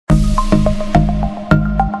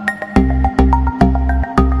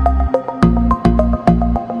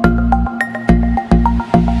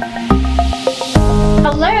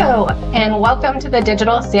welcome to the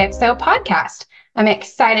Digital CxO podcast. I'm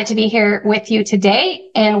excited to be here with you today,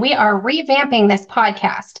 and we are revamping this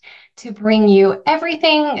podcast to bring you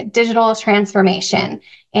everything digital transformation.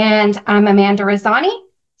 And I'm Amanda Rosani.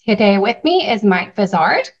 Today with me is Mike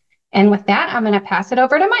Vizard. And with that, I'm going to pass it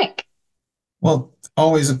over to Mike. Well,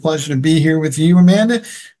 always a pleasure to be here with you, Amanda.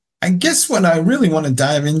 I guess what I really want to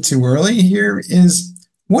dive into early here is,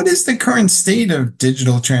 what is the current state of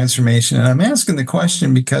digital transformation? And I'm asking the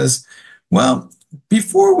question because, well,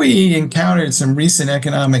 before we encountered some recent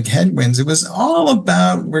economic headwinds, it was all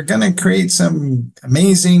about we're going to create some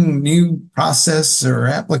amazing new process or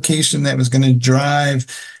application that was going to drive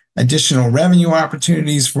additional revenue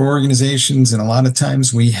opportunities for organizations. And a lot of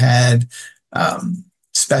times we had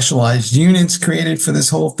specialized units created for this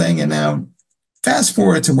whole thing. And now fast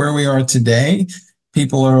forward to where we are today.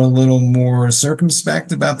 People are a little more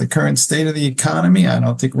circumspect about the current state of the economy. I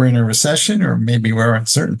don't think we're in a recession, or maybe we're in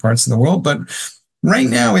certain parts of the world. But right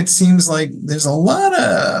now, it seems like there's a lot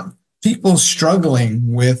of people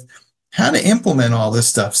struggling with how to implement all this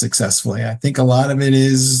stuff successfully. I think a lot of it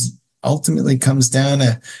is ultimately comes down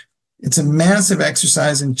to, it's a massive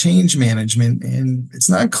exercise in change management. And it's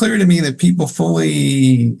not clear to me that people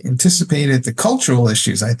fully anticipated the cultural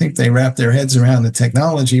issues. I think they wrap their heads around the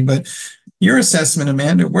technology. But your assessment,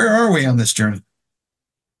 Amanda, where are we on this journey?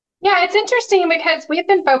 Yeah, it's interesting because we've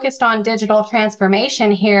been focused on digital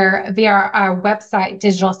transformation here via our website,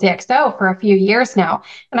 Digital CxO, for a few years now.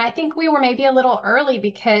 And I think we were maybe a little early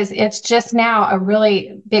because it's just now a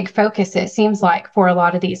really big focus, it seems like, for a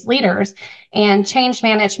lot of these leaders. And change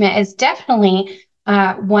management is definitely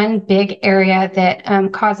one big area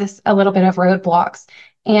that causes a little bit of roadblocks.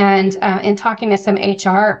 And in talking to some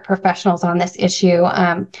HR professionals on this issue,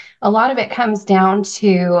 a lot of it comes down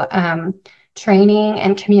to training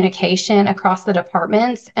and communication across the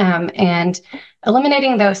departments, and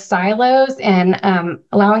eliminating those silos and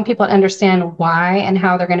allowing people to understand why and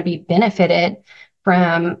how they're going to be benefited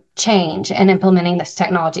from change and implementing this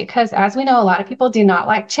technology. Because as we know, a lot of people do not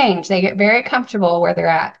like change. They get very comfortable where they're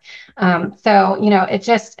at. So,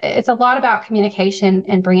 it's a lot about communication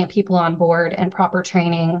and bringing people on board and proper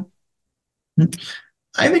training.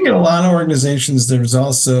 I think in a lot of organizations, there's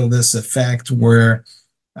also this effect where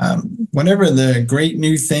whatever the great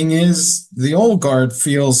new thing is, the old guard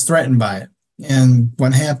feels threatened by it. And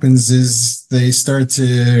what happens is they start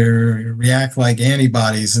to react like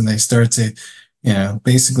antibodies, and they start to,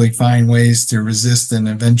 basically find ways to resist and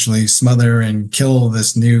eventually smother and kill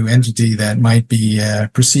this new entity that might be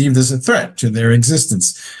perceived as a threat to their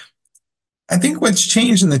existence. I think what's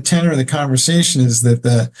changed in the tenor of the conversation is that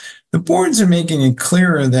the boards are making it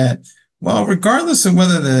clearer that, well, regardless of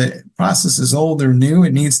whether the process is old or new,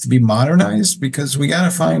 it needs to be modernized, because we got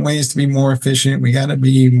to find ways to be more efficient. We got to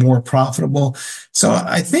be more profitable. So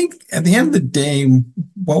I think at the end of the day,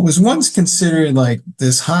 what was once considered like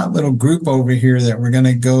this hot little group over here that we're going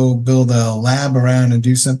to go build a lab around and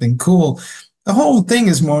do something cool, the whole thing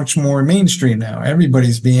is much more mainstream now.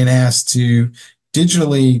 Everybody's being asked to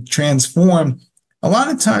digitally transform. A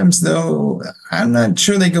lot of times, though, I'm not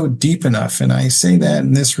sure they go deep enough. And I say that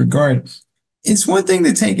in this regard. It's one thing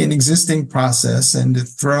to take an existing process and to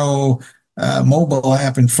throw a mobile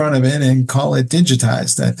app in front of it and call it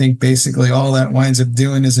digitized. I think basically all that winds up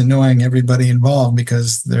doing is annoying everybody involved,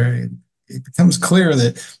 because it becomes clear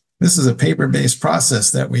that this is a paper-based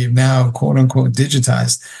process that we've now, quote unquote,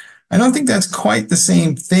 digitized. I don't think that's quite the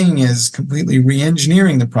same thing as completely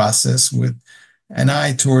re-engineering the process with an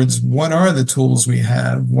eye towards what are the tools we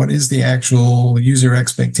have, what is the actual user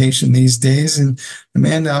expectation these days. And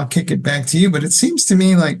Amanda, I'll kick it back to you, but it seems to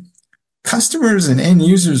me like customers and end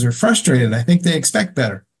users are frustrated. I think they expect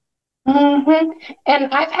better. Mm-hmm.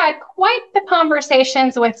 And I've had quite the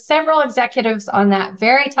conversations with several executives on that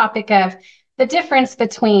very topic of the difference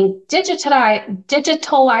between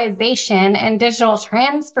digitalization and digital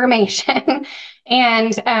transformation.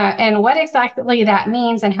 And what exactly that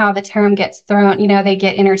means and how the term gets thrown, they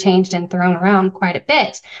get interchanged and thrown around quite a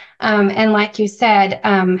bit. And like you said,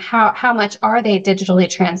 how much are they digitally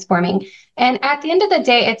transforming? And at the end of the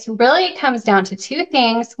day, it really comes down to two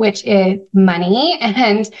things, which is money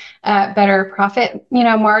and better profit,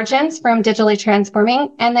 margins from digitally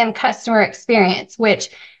transforming, and then customer experience, which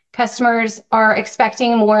customers are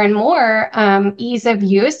expecting more and more ease of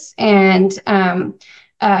use and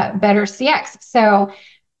better CX. So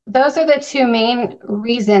those are the two main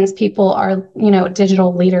reasons people are,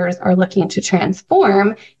 digital leaders are looking to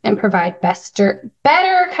transform and provide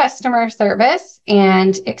better customer service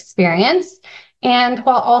and experience, and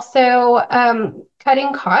while also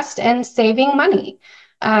cutting cost and saving money,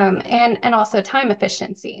 and also time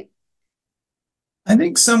efficiency. I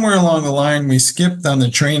think somewhere along the line we skipped on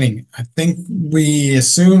the training. I think we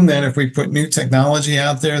assumed that if we put new technology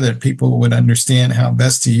out there that people would understand how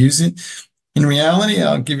best to use it. In reality,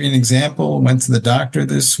 I'll give you an example. Went to the doctor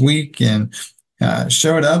this week and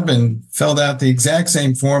showed up and filled out the exact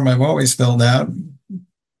same form I've always filled out,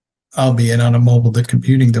 albeit on a mobile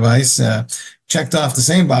computing device. Checked off the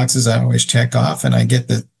same boxes I always check off, and I get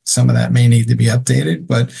that some of that may need to be updated,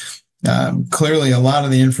 but clearly a lot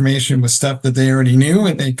of the information was stuff that they already knew,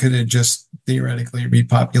 and they could have just theoretically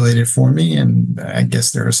repopulated for me. And I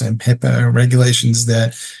guess there are some HIPAA regulations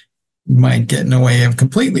that might get in the way of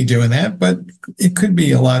completely doing that, but it could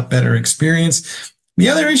be a lot better experience. The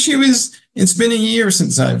other issue is it's been a year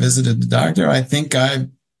since I visited the doctor. I think I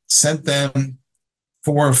sent them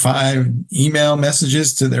 4 or 5 email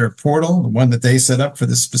messages to their portal, the one that they set up for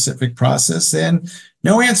this specific process, and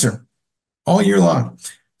no answer all year long.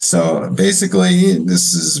 So basically,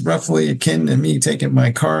 this is roughly akin to me taking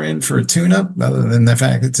my car in for a tune-up, other than the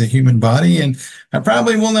fact it's a human body. And I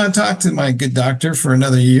probably will not talk to my good doctor for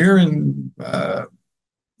another year. And,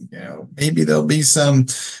 maybe there'll be some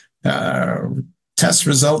test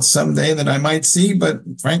results someday that I might see. But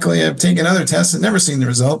frankly, I've taken other tests and never seen the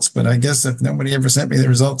results. But I guess if nobody ever sent me the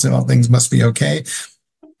results, all things must be okay.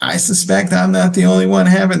 I suspect I'm not the only one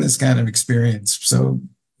having this kind of experience. So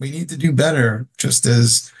we need to do better, just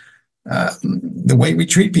as the way we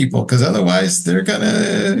treat people, because otherwise they're going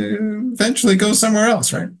to eventually go somewhere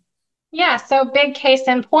else, right? Yeah, so big case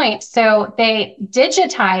in point. So they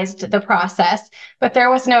digitized the process, but there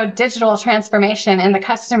was no digital transformation in the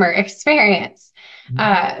customer experience.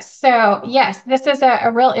 So yes, this is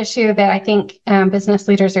a real issue that I think business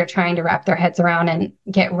leaders are trying to wrap their heads around and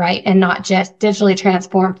get right, and not just digitally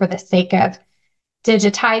transform for the sake of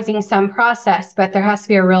digitizing some process, but there has to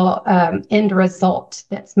be a real end result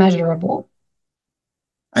that's measurable.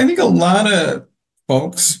 I think a lot of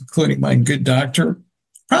folks, including my good doctor,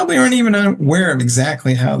 probably aren't even aware of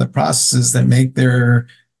exactly how the processes that make their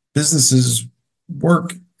businesses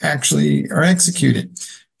work actually are executed. In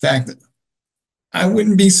fact, I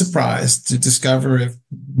wouldn't be surprised to discover if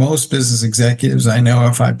most business executives I know,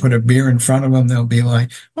 if I put a beer in front of them, they'll be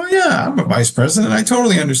like, oh yeah, I'm a vice president. I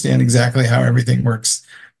totally understand exactly how everything works.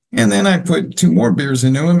 And then I put 2 more beers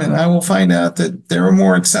into them, and I will find out that there are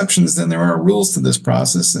more exceptions than there are rules to this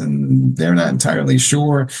process. And they're not entirely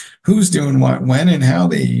sure who's doing what, when, and how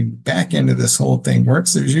the back end of this whole thing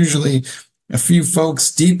works. There's usually a few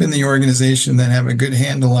folks deep in the organization that have a good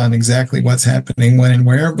handle on exactly what's happening, when, and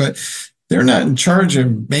where, but they're not in charge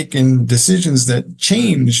of making decisions that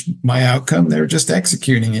change my outcome. They're just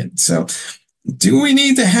executing it. So do we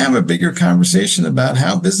need to have a bigger conversation about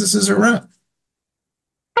how businesses are run?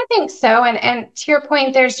 I think so. And to your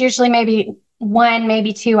point, there's usually maybe 1,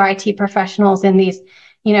 maybe 2 IT professionals in these,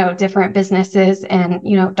 different businesses and,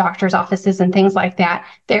 doctors' offices and things like that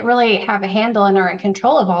really have a handle and are in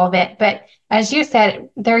control of all of it. But as you said,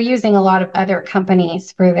 they're using a lot of other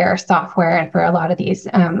companies for their software and for a lot of these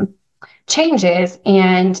changes.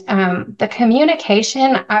 And the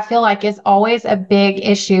communication, I feel like, is always a big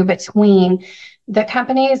issue between the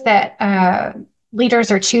companies that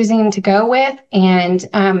leaders are choosing to go with, and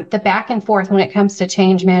the back and forth when it comes to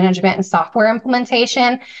change management and software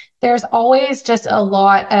implementation. There's always just a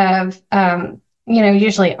lot of,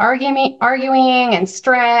 usually arguing and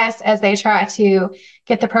stress as they try to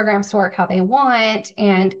get the programs to work how they want,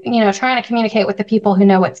 and, trying to communicate with the people who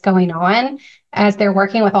know what's going on as they're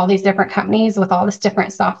working with all these different companies with all this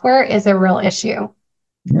different software is a real issue.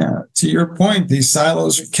 Yeah, to your point, these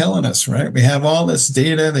silos are killing us, right? We have all this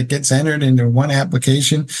data that gets entered into one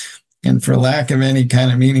application, and for lack of any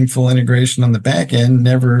kind of meaningful integration on the back end,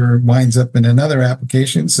 never winds up in another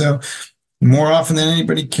application. So more often than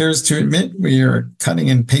anybody cares to admit, we are cutting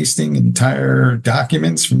and pasting entire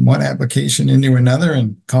documents from one application into another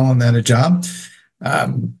and calling that a job.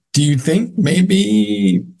 Do you think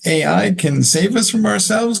maybe AI can save us from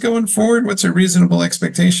ourselves going forward? What's a reasonable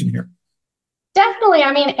expectation here? Definitely.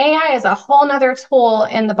 I mean, AI is a whole nother tool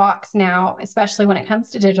in the box now, especially when it comes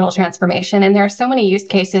to digital transformation. And there are so many use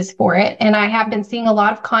cases for it. And I have been seeing a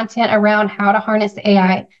lot of content around how to harness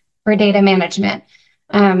AI for data management.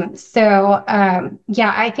 I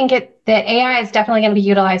think that AI is definitely going to be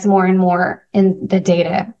utilized more and more in the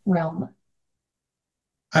data realm.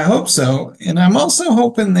 I hope so. And I'm also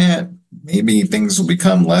hoping that maybe things will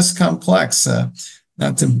become less complex,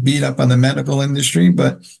 not to beat up on the medical industry,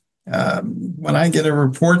 but when I get a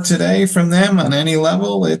report today from them on any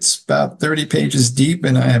level, it's about 30 pages deep,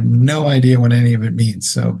 and I have no idea what any of it means.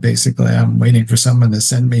 So basically, I'm waiting for someone to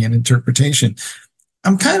send me an interpretation.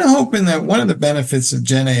 I'm kind of hoping that one of the benefits of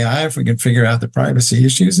Gen AI, if we can figure out the privacy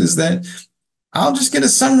issues, is that I'll just get a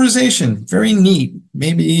summarization, very neat,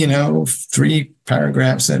 maybe, 3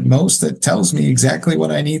 paragraphs at most that tells me exactly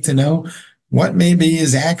what I need to know, what maybe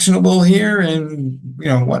is actionable here, and,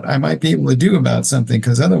 what I might be able to do about something,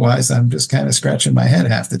 because otherwise I'm just kind of scratching my head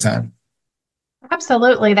half the time.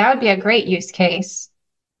 Absolutely. That would be a great use case.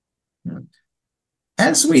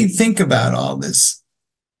 As we think about all this,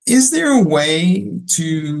 is there a way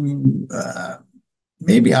to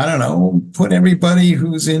maybe, I don't know, put everybody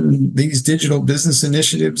who's in these digital business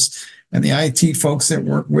initiatives and the IT folks that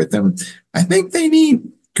work with them? I think they need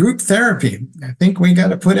group therapy. I think we got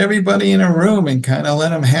to put everybody in a room and kind of let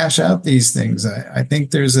them hash out these things. I think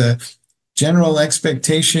there's a general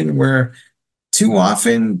expectation where too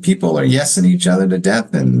often people are yesing each other to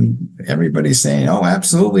death, and everybody's saying, oh,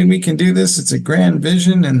 absolutely, we can do this. It's a grand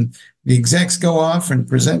vision. And the execs go off and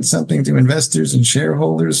present something to investors and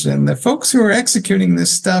shareholders. And the folks who are executing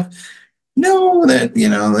this stuff know that,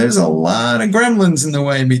 there's a lot of gremlins in the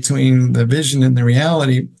way between the vision and the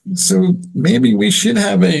reality. So maybe we should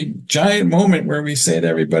have a giant moment where we say to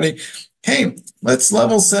everybody, hey, let's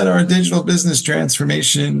level set our digital business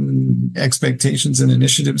transformation expectations and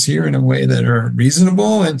initiatives here in a way that are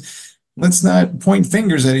reasonable. And let's not point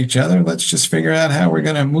fingers at each other. Let's just figure out how we're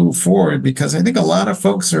going to move forward, because I think a lot of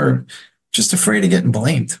folks are just afraid of getting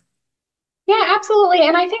blamed. Yeah, absolutely.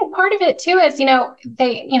 And I think part of it too is,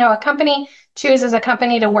 a company chooses a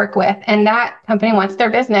company to work with, and that company wants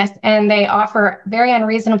their business, and they offer very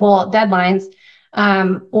unreasonable deadlines,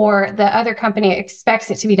 or the other company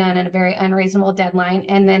expects it to be done in a very unreasonable deadline.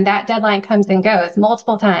 And then that deadline comes and goes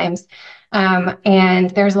multiple times. And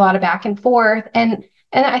there's a lot of back and forth. And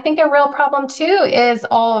I think a real problem too is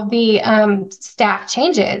all of the staff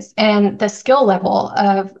changes and the skill level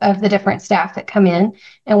of the different staff that come in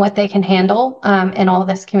and what they can handle, and all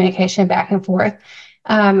this communication back and forth.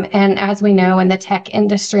 And as we know, in the tech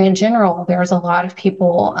industry in general, there's a lot of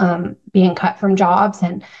people being cut from jobs,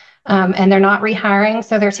 and they're not rehiring.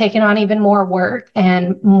 So they're taking on even more work,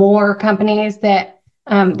 and more companies that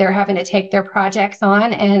they're having to take their projects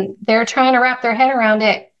on, and they're trying to wrap their head around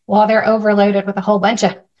it while they're overloaded with a whole bunch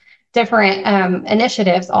of different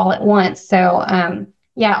initiatives all at once. So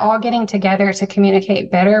yeah, all getting together to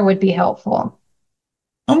communicate better would be helpful.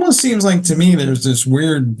 Almost seems like to me there's this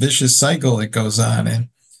weird vicious cycle that goes on. And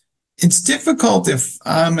it's difficult if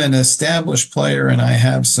I'm an established player and I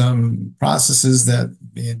have some processes that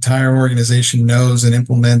the entire organization knows and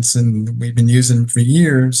implements, and we've been using for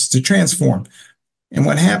years, to transform. And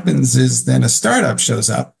what happens is then a startup shows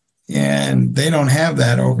up, and they don't have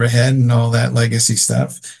that overhead and all that legacy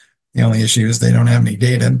stuff. The only issue is they don't have any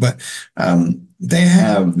data, but they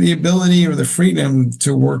have the ability or the freedom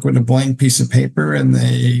to work with a blank piece of paper, and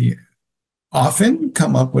they often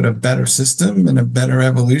come up with a better system and a better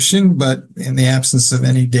evolution. But in the absence of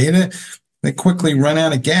any data, they quickly run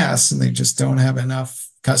out of gas, and they just don't have enough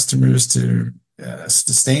customers to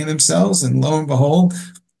sustain themselves. And lo and behold,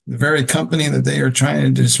 the very company that they are trying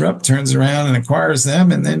to disrupt turns around and acquires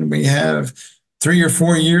them. And then we have 3 or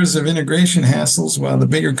 4 years of integration hassles while the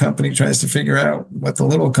bigger company tries to figure out what the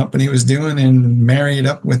little company was doing and marry it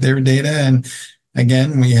up with their data. And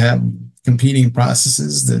again, we have competing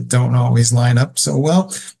processes that don't always line up so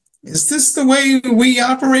well. Is this the way we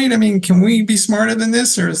operate? I mean, can we be smarter than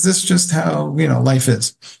this, or is this just how, life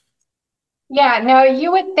is? Yeah, no,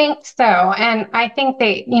 you would think so. And I think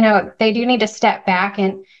they do need to step back,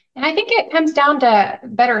 and I think it comes down to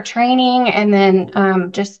better training, and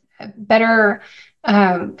then just better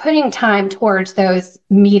putting time towards those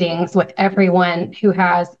meetings with everyone who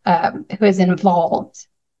is involved.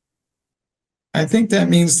 I think that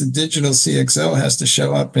means the digital CxO has to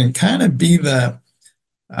show up and kind of be the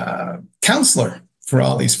counselor for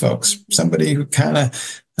all these folks, somebody who kind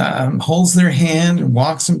of holds their hand and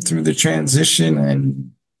walks them through the transition.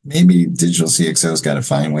 And maybe digital CxO's got to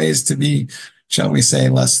find ways to be, shall we say,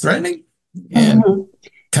 less threatening and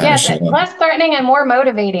yes, less threatening and more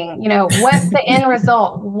motivating. What's the end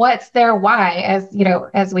result? What's their why?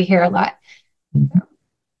 As we hear a lot.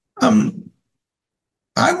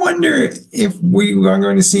 I wonder if we are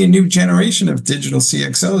going to see a new generation of digital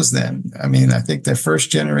CxOs then. I mean, I think the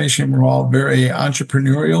first generation were all very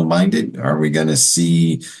entrepreneurial minded. Are we going to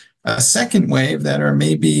see a second wave that are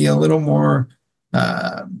maybe a little more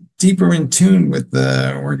deeper in tune with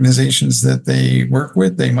the organizations that they work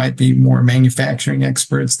with? They might be more manufacturing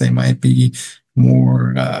experts. They might be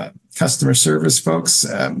more customer service folks.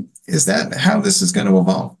 Is that how this is going to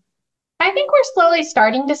evolve? I think we're slowly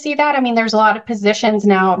starting to see that. I mean, there's a lot of positions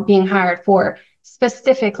now being hired for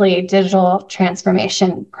specifically digital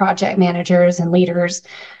transformation project managers and leaders.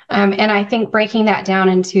 And I think breaking that down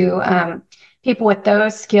into people with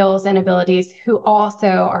those skills and abilities who also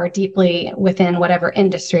are deeply within whatever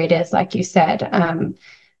industry it is, like you said,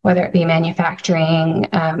 whether it be manufacturing,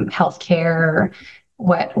 healthcare,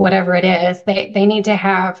 whatever it is, they need to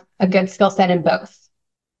have a good skill set in both.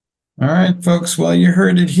 All right, folks. Well, you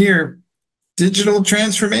heard it here. Digital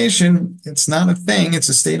transformation, it's not a thing, it's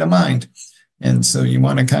a state of mind. And so you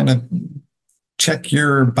want to kind of check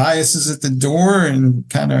your biases at the door and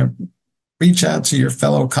kind of reach out to your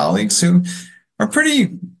fellow colleagues who are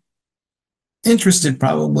pretty interested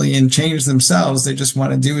probably in change themselves. They just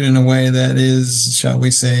want to do it in a way that is, shall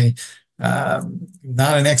we say,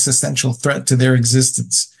 not an existential threat to their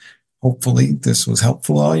existence. Hopefully this was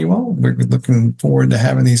helpful to all you all. We're looking forward to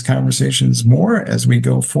having these conversations more as we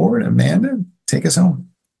go forward. Amanda, take us home.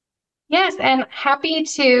 Yes, and happy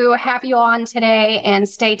to have you on today, and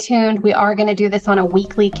stay tuned. We are going to do this on a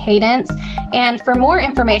weekly cadence. And for more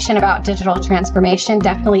information about digital transformation,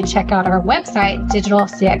 definitely check out our website,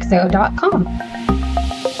 digitalcxo.com.